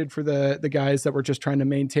you needed for the guys that were just trying to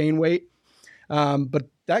maintain weight. But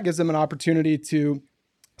that gives them an opportunity to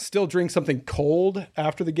still drink something cold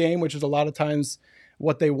after the game, which is a lot of times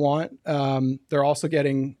what they want. They're also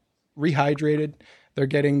getting rehydrated. They're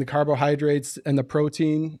getting the carbohydrates and the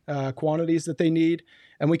protein quantities that they need.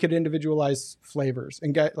 And we could individualize flavors.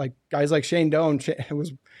 And guys like Shane Doan, he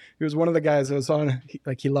was one of the guys that was on,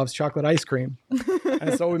 he loves chocolate ice cream.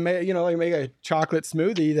 And so we made a chocolate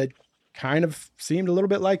smoothie that kind of seemed a little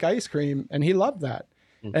bit like ice cream. And he loved that.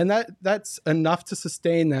 And that's enough to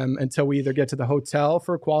sustain them until we either get to the hotel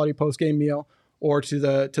for a quality post-game meal or to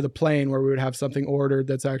the plane where we would have something ordered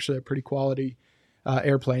that's actually a pretty quality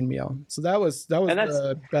airplane meal. So that was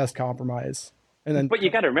the best compromise. But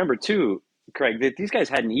you got to remember too, Craig, that these guys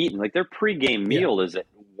hadn't eaten. Like their pregame meal is at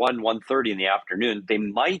 1:30 in the afternoon. They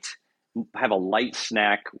might have a light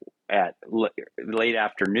snack at late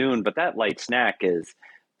afternoon, but that light snack is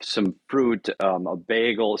some fruit, a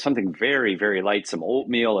bagel, something very, very light, some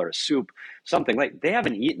oatmeal or a soup, something like. They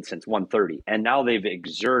haven't eaten since 1:30, and now they've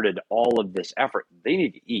exerted all of this effort. They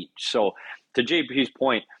need to eat. So to JP's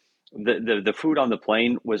point, the food on the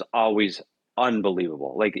plane was always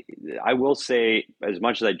unbelievable. Like I will say, as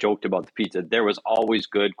much as I joked about the pizza, there was always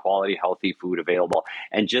good quality, healthy food available,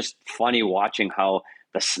 and just funny watching how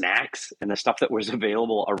the snacks and the stuff that was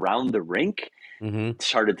available around the rink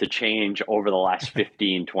started to change over the last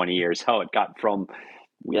 15, 20 years, how it got from,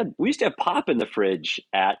 we used to have pop in the fridge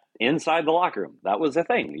inside the locker room. That was the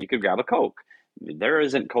thing. You could grab a Coke. There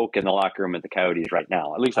isn't Coke in the locker room at the Coyotes right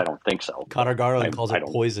now. At least I don't think so. Connor Garland calls it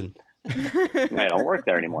poison. I don't work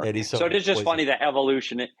there anymore. So it is just funny, the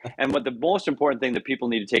evolution. And what the most important thing that people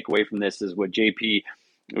need to take away from this is what JP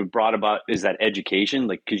brought about is that education,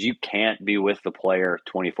 because you can't be with the player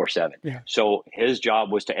 24/7. Yeah. So his job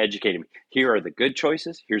was to educate him. Here are the good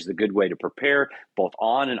choices. Here's the good way to prepare both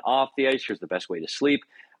on and off the ice. Here's the best way to sleep.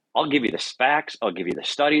 I'll give you the facts. I'll give you the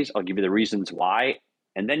studies. I'll give you the reasons why.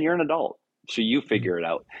 And then you're an adult. So you figure it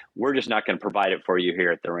out. We're just not going to provide it for you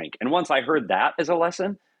here at the rink. And once I heard that as a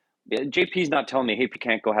lesson, JP's not telling me, hey, you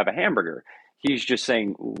can't go have a hamburger. He's just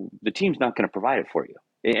saying the team's not going to provide it for you.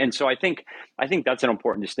 And so I think that's an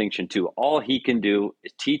important distinction too. All he can do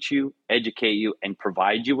is teach you, educate you, and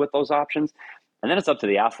provide you with those options. And then it's up to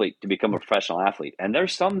the athlete to become a professional athlete. And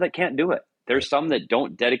there's some that can't do it. There's some that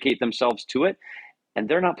don't dedicate themselves to it, and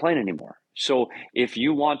they're not playing anymore. So if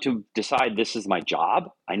you want to decide this is my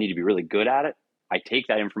job, I need to be really good at it, I take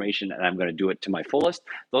that information and I'm going to do it to my fullest.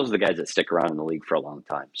 Those are the guys that stick around in the league for a long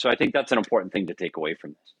time. So I think that's an important thing to take away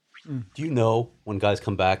from this. Do you know when guys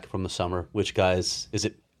come back from the summer, which guys, is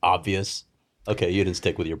it obvious? Okay, you didn't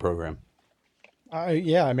stick with your program.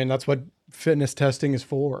 Yeah, I mean, that's what fitness testing is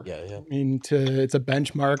for. Yeah. I mean, it's a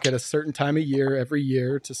benchmark at a certain time of year, every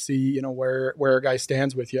year, to see, where a guy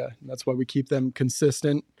stands with you. And that's why we keep them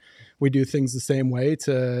consistent. We do things the same way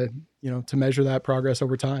to measure that progress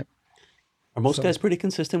over time. Are most guys pretty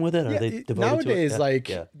consistent with it? Are they devoted nowadays,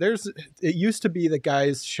 to it? It used to be that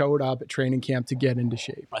guys showed up at training camp to get into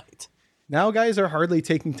shape. Right. Now guys are hardly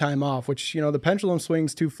taking time off, which, the pendulum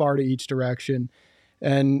swings too far to each direction.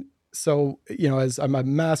 And so, as I'm a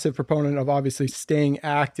massive proponent of obviously staying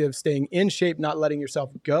active, staying in shape, not letting yourself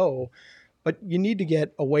go, but you need to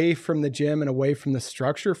get away from the gym and away from the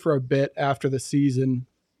structure for a bit after the season.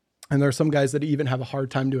 And there are some guys that even have a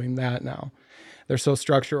hard time doing that now. They're so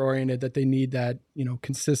structure oriented that they need that,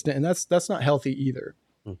 consistent, and that's not healthy either.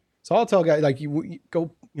 So I'll tell guys, you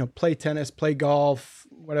go, play tennis, play golf,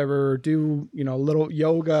 whatever, do, little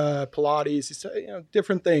yoga, Pilates,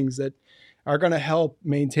 different things that are going to help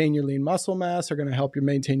maintain your lean muscle mass, are going to help you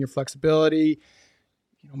maintain your flexibility,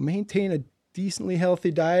 maintain a decently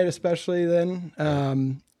healthy diet, especially then,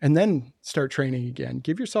 and then start training again.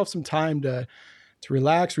 Give yourself some time to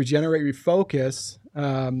relax, regenerate, refocus,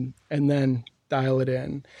 and then dial it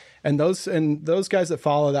in. And those guys that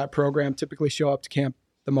follow that program typically show up to camp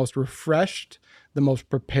the most refreshed, the most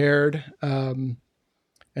prepared, and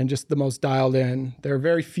just the most dialed in. There are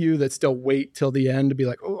very few that still wait till the end to be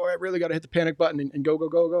like, oh, I really got to hit the panic button and go.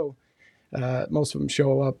 Most of them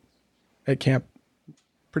show up at camp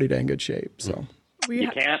pretty dang good shape. So you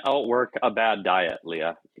can't outwork a bad diet,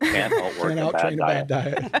 Leah. You can't outwork a bad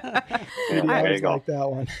diet. There you go. Like that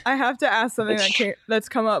one. I have to ask something that's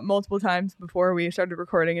come up multiple times before we started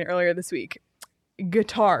recording it earlier this week.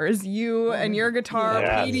 Guitars, you and your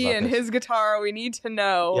guitar, Petey and his guitar. We need to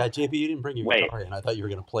know. Yeah, JP, you didn't bring your guitar in. I thought you were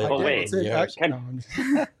going to play it.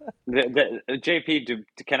 JP,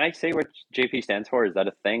 can I say what JP stands for? Is that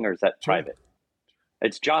a thing or is that private?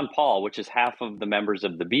 It's John Paul, which is half of the members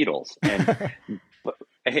of the Beatles. And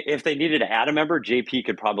if they needed to add a member, JP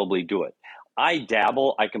could probably do it. I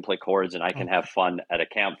dabble, I can play chords, and I can have fun at a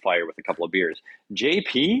campfire with a couple of beers.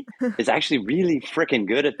 JP is actually really freaking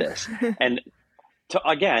good at this. And to,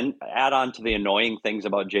 again, add on to the annoying things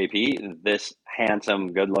about JP, this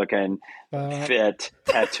handsome, good-looking, fit,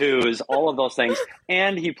 tattoos, all of those things,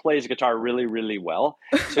 and he plays guitar really, really well.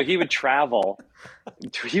 So he would travel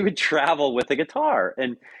with the guitar,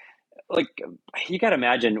 and like you got to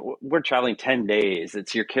imagine, we're traveling 10 days.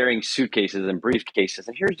 You're carrying suitcases and briefcases,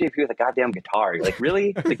 and here's JP with a goddamn guitar. You're like,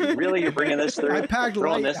 really? Really? You're bringing this through? I packed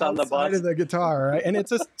throwing this on the bus of the guitar, right? And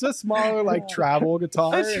it's a smaller like travel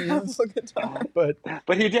guitar. Guitar. But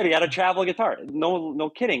he did. He had a travel guitar.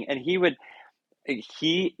 No kidding. And he would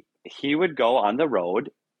go on the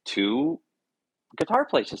road to guitar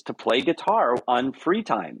places to play guitar on free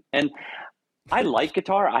time. And I like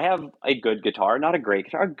guitar. I have a good guitar, not a great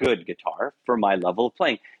guitar, a good guitar for my level of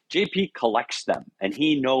playing. JP collects them, and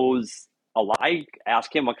he knows a lot. I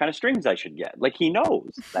ask him what kind of strings I should get. Like, he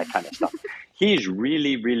knows that kind of stuff. He's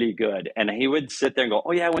really, really good. And he would sit there and go,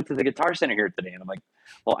 oh, yeah, I went to the Guitar Center here today. And I'm like,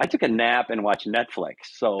 well, I took a nap and watched Netflix.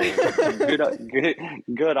 So good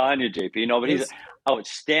on you, JP. No, but he's an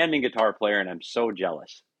outstanding guitar player, and I'm so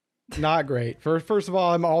jealous. Not great. First of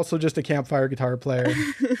all, I'm also just a campfire guitar player,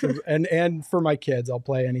 and for my kids, I'll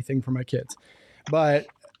play anything for my kids. But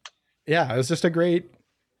yeah, it was just a great,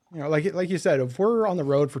 like you said, if we're on the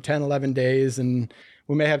road for 10, 11 days and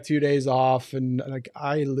we may have 2 days off, and like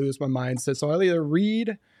I lose my mindset, so I'll either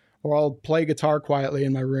read or I'll play guitar quietly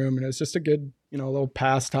in my room, and it's just a good, little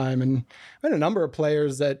pastime. And I had a number of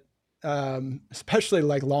players that, especially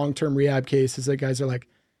like long-term rehab cases, that guys are like,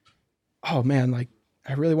 oh man, like,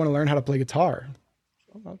 I really want to learn how to play guitar.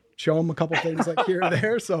 I'll show them a couple things like here or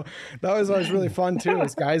there. So that was always really fun too.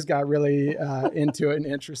 As guys got really into it and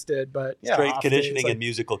interested. But strength conditioning and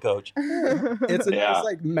musical coach. It's a nice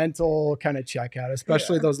like mental kind of checkout,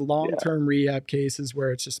 especially those long-term rehab cases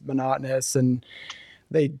where it's just monotonous and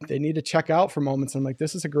they need to check out for moments. I'm like,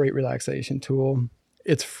 this is a great relaxation tool.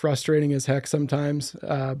 It's frustrating as heck sometimes,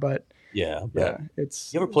 but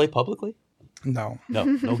it's. You ever play publicly? No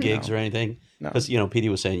gigs or anything. Because Petey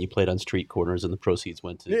was saying you played on street corners and the proceeds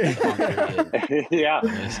went to they're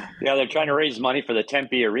trying to raise money for the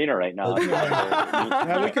Tempe Arena right now. We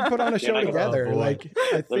could put on a show together. I think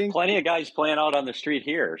there's plenty of guys playing out on the street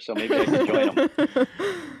here, so maybe I can join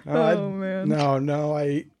them. Man, no,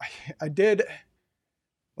 I did.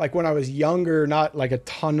 Like when I was younger, not like a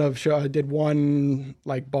ton of show. I did one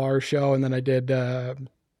like bar show, and then I did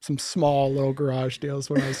some small little garage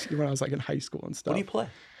deals when I was like in high school and stuff. What do you play?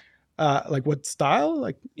 Like what style?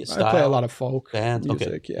 Like I play a lot of folk band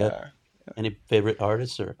music. Okay. Yeah. Any favorite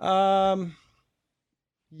artists or?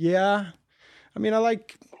 Yeah. I mean, I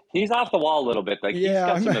like. He's off the wall a little bit. Like he's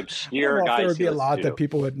got some obscure guys. There would be a lot that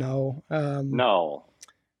people would know. No.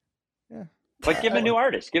 Yeah. But give a new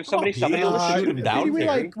artist. Give somebody something to listen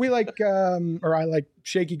to. We like or I like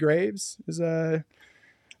Shaky Graves is a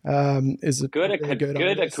good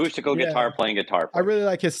acoustical guitar playing guitar player. I really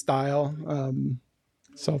like his style.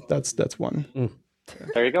 So that's one.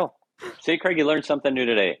 There you go. See, Craig, you learned something new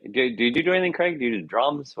today. Do you do anything, Craig? Do you do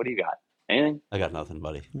drums? What do you got? Anything? I got nothing,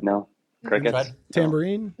 buddy. No. Crickets?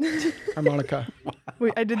 Tambourine? Harmonica.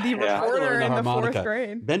 I did the recorder in the fourth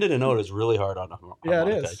grade. Bending a note is really hard on a harmonica. Yeah,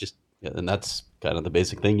 it is. And that's kind of the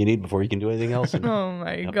basic thing you need before you can do anything else. And, oh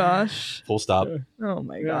my gosh. Full stop. Oh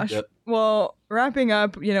my gosh. Yep. Well, wrapping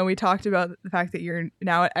up, we talked about the fact that you're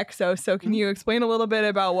now at EXO. So can you explain a little bit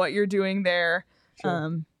about what you're doing there?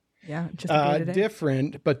 Sure. Yeah, just a day-to-day.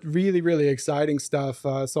 Different, but really, really exciting stuff.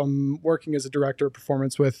 So I'm working as a director of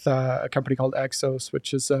performance with a company called Exos,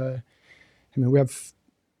 which is, we have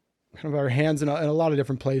kind of our hands in a lot of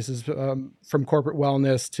different places, from corporate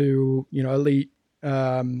wellness to, elite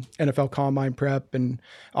NFL combine prep and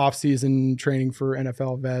off-season training for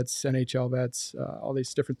NFL vets, NHL vets, all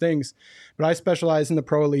these different things. But I specialize in the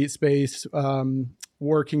pro elite space,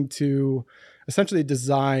 working to essentially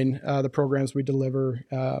design the programs we deliver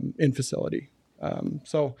in facility.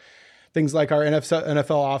 So things like our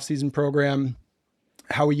NFL off-season program,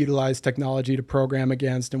 how we utilize technology to program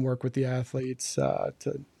against and work with the athletes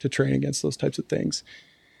to train against those types of things.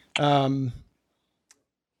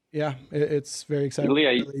 It's very exciting.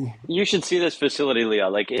 Leah, you should see this facility, Leah.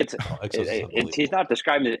 Like it's he's not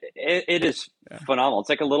describing it. It is phenomenal. It's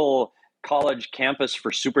like a little college campus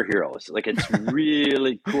for superheroes. Like it's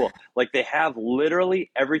really cool. Like they have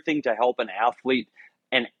literally everything to help an athlete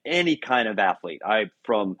and any kind of athlete.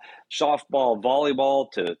 From softball,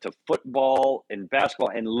 volleyball to football and basketball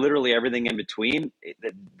and literally everything in between.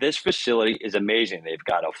 This facility is amazing. They've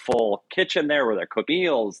got a full kitchen there where they're cooking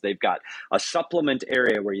meals. They've got a supplement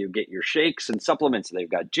area where you get your shakes and supplements. They've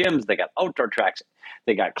got gyms. They got outdoor tracks.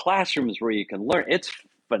 They got classrooms where you can learn. It's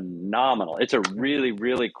phenomenal. It's a really,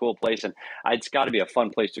 really cool place. And it's got to be a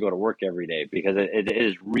fun place to go to work every day because it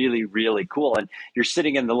is really, really cool. And you're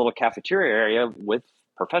sitting in the little cafeteria area with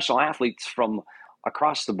professional athletes from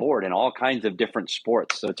across the board in all kinds of different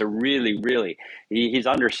sports. So it's a really, really, he's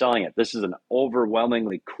underselling it. This is an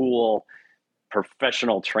overwhelmingly cool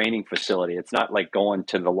professional training facility. It's not like going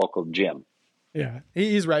to the local gym. Yeah,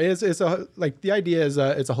 he's right. The idea is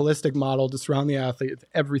it's a holistic model to surround the athlete with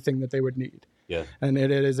everything that they would need. Yeah. And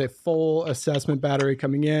it is a full assessment battery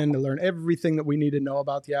coming in to learn everything that we need to know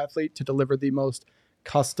about the athlete to deliver the most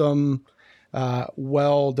custom,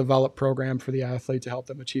 well-developed program for the athlete to help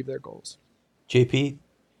them achieve their goals. JP,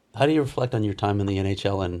 how do you reflect on your time in the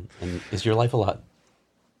NHL, and is your life a lot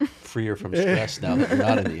freer from stress now that you're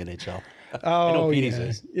not in the NHL? I know Petey's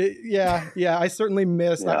is. Yeah. I certainly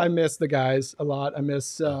miss. I miss the guys a lot. I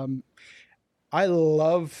miss. I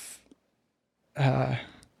love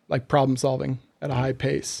like problem solving at a high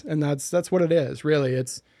pace, and that's what it is. Really,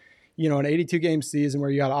 it's an 82 game season where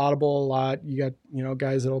you got audible a lot. You got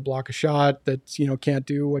guys that'll block a shot that can't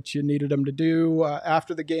do what you needed them to do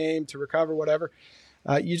after the game to recover, whatever.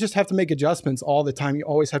 You just have to make adjustments all the time. You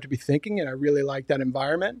always have to be thinking, and I really like that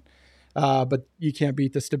environment. But you can't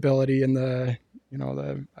beat the stability and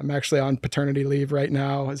I'm actually on paternity leave right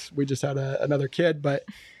now as we just had another kid, but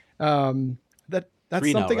that's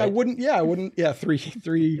three something now, right? I wouldn't. Yeah.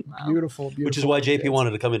 Three wow. beautiful. Which is why JP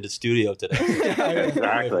wanted to come into studio today.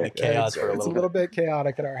 Exactly. Chaos for it's a little bit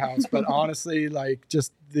chaotic at our house, but honestly, like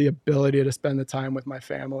just the ability to spend the time with my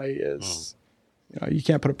family is, you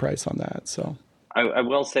can't put a price on that. So. I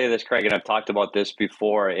will say this, Craig, and I've talked about this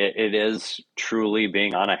before. It is truly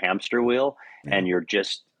being on a hamster wheel, and you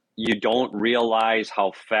don't realize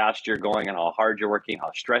how fast you're going and how hard you're working,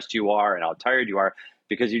 how stressed you are and how tired you are,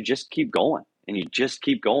 because you just keep going and you just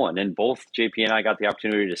keep going. And both JP and I got the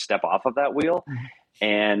opportunity to step off of that wheel. Mm-hmm.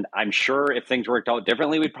 And I'm sure if things worked out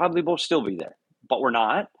differently, we'd probably both still be there, but we're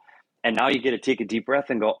not. And now you get to take a deep breath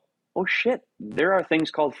and go, oh shit, there are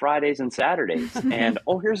things called Fridays and Saturdays. And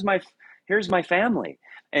here's my family.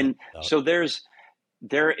 And so there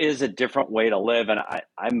is a different way to live. And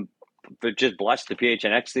I'm just blessed the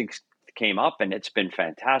PHNX thing came up and it's been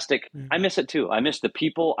fantastic. Mm-hmm. I miss it too. I miss the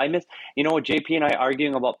people. I miss, JP and I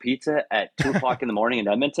arguing about pizza at 2:00 in the morning in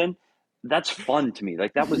Edmonton. That's fun to me.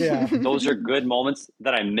 Like that was, those are good moments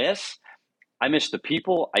that I miss. I miss the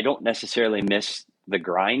people. I don't necessarily miss the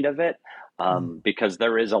grind of it. Because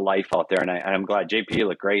there is a life out there. And I'm glad JP, you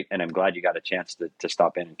look great. And I'm glad you got a chance to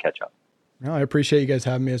stop in and catch up. No, I appreciate you guys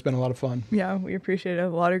having me. It's been a lot of fun. Yeah, we appreciate it. A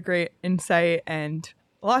lot of great insight and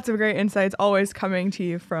lots of great insights always coming to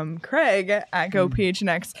you from Craig at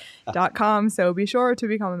gophnx.com. So be sure to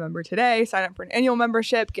become a member today. Sign up for an annual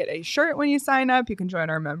membership. Get a shirt when you sign up. You can join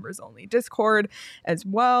our members only Discord as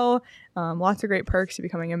well. Lots of great perks to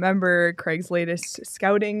becoming a member. Craig's latest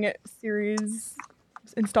scouting series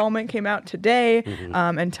installment came out today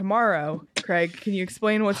and tomorrow. Craig, can you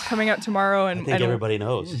explain what's coming out tomorrow? And I think everybody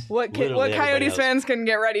knows. What Coyotes fans can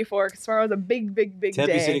get ready for, because tomorrow's a big day.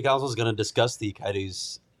 Tempe City Council is going to discuss the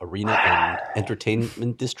Coyotes Arena and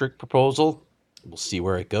Entertainment District proposal. We'll see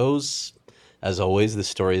where it goes. As always, the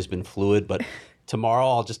story has been fluid, but tomorrow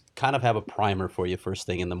I'll just kind of have a primer for you first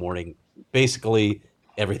thing in the morning. Basically,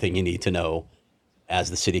 everything you need to know as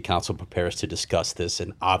the city council prepares to discuss this.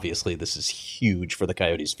 And obviously this is huge for the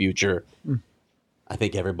Coyotes' future. I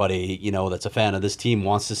think everybody, that's a fan of this team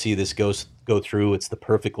wants to see this go through. It's the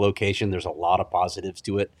perfect location. There's a lot of positives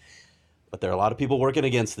to it. But there are a lot of people working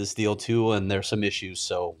against this deal too, and there's some issues.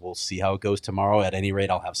 So we'll see how it goes tomorrow. At any rate,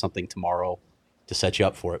 I'll have something tomorrow to set you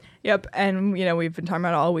up for it. Yep. And, we've been talking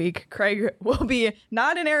about it all week. Craig will be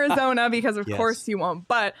not in Arizona because, of Yes. course, he won't.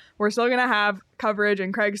 But we're still going to have coverage,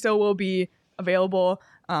 and Craig still will be available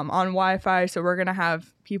on Wi-Fi. So we're going to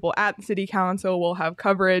have people at the city council. We'll have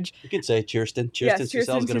coverage. You can say Kirsten. Yes, Kirsten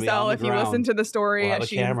Kirsten Susell's going to be on the Susell, if ground. you listen to the story. We'll have a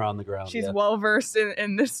camera on the ground. She's well versed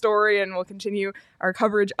in this story, and we'll continue our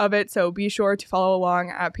coverage of it. So be sure to follow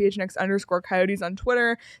along at PHNX_Coyotes on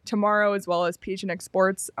Twitter tomorrow, as well as PHNX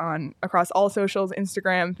Sports across all socials,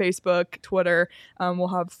 Instagram, Facebook, Twitter. We'll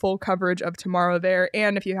have full coverage of tomorrow there.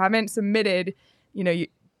 And if you haven't submitted,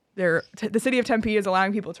 the city of Tempe is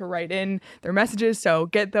allowing people to write in their messages, so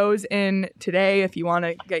get those in today if you want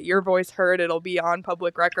to get your voice heard. It'll be on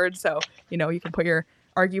public record, so you can put your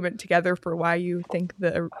argument together for why you think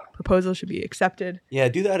the proposal should be accepted. Yeah,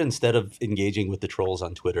 do that instead of engaging with the trolls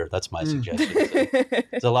on Twitter. That's my suggestion. So,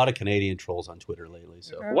 there's a lot of Canadian trolls on Twitter lately.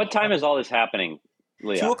 So What time is all this happening,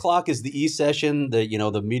 Leah? 2:00 is the E session.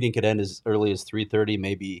 The meeting could end as early as 3:30,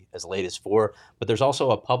 maybe as late as 4. But there's also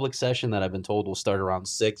a public session that I've been told will start around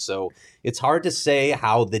 6. So it's hard to say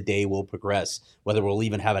how the day will progress, whether we'll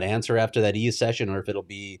even have an answer after that E session or if it'll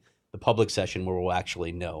be the public session where we'll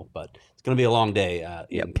actually know. But it's going to be a long day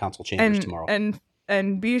in council chambers tomorrow.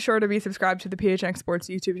 And be sure to be subscribed to the PHNX Sports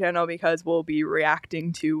YouTube channel because we'll be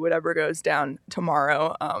reacting to whatever goes down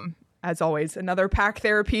tomorrow. As always, another pack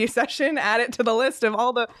therapy session. Add it to the list of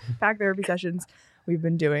all the pack therapy sessions we've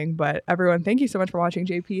been doing. But everyone, thank you so much for watching.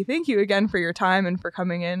 JP, thank you again for your time and for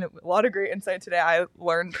coming in. A lot of great insight today. I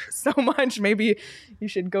learned so much. Maybe you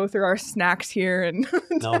should go through our snacks here. And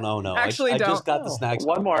No. Actually, I don't. just got the snacks.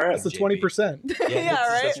 One more. That's the 20%. Yeah,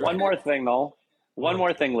 right? That's One more thing, though. One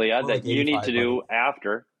more thing, Leah, More that like you need to do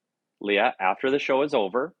 85, after the show is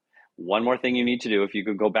over. One more thing you need to do. If you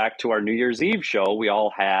could go back to our New Year's Eve show, we all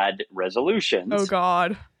had resolutions. Oh,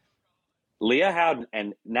 God. Leah had,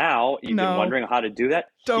 and now you've been wondering how to do that.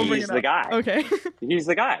 Don't bring He's it the up. guy. Okay. He's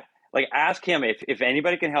the guy. Like, ask him if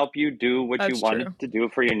anybody can help you do what That's you wanted true. to do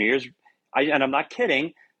for your New Year's. And I'm not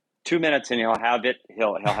kidding. 2 minutes and he'll have it.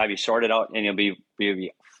 He'll have you sorted out, and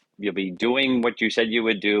you'll be doing what you said you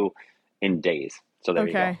would do in days. So there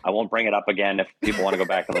you go. I won't bring it up again. If people want to go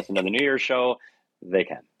back and listen to the New Year's show, they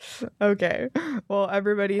can. Okay. Well,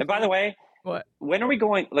 everybody. And by the way, what? When are we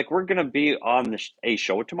going? Like, we're going to be on a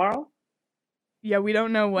show tomorrow. Yeah, we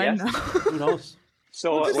don't know when. Yes. Who knows?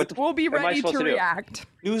 So we'll be what am I ready supposed to do? react.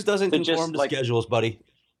 News doesn't So conform just, to like- schedules, buddy.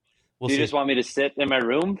 We'll Do you see. just want me to sit in my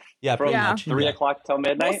room Yeah, pretty Yeah. much. 3 o'clock till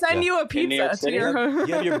midnight? We'll send you a In New York pizza to City? your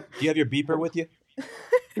Do you have your beeper with you?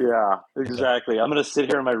 Yeah, exactly. I'm going to sit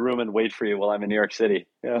here in my room and wait for you while I'm in New York City.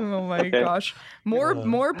 Yeah. Oh my Okay. gosh. More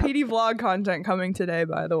PD vlog content coming today,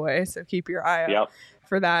 by the way. So keep your eye out Yep.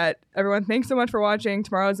 for that. Everyone, thanks so much for watching.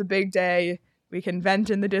 Tomorrow's a big day. We can vent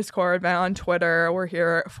in the Discord, vent on Twitter. We're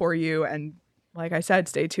here for you. And like I said,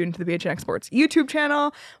 stay tuned to the PHNX Sports YouTube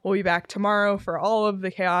channel. We'll be back tomorrow for all of the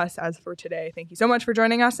chaos as for today. Thank you so much for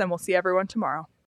joining us, and we'll see everyone tomorrow.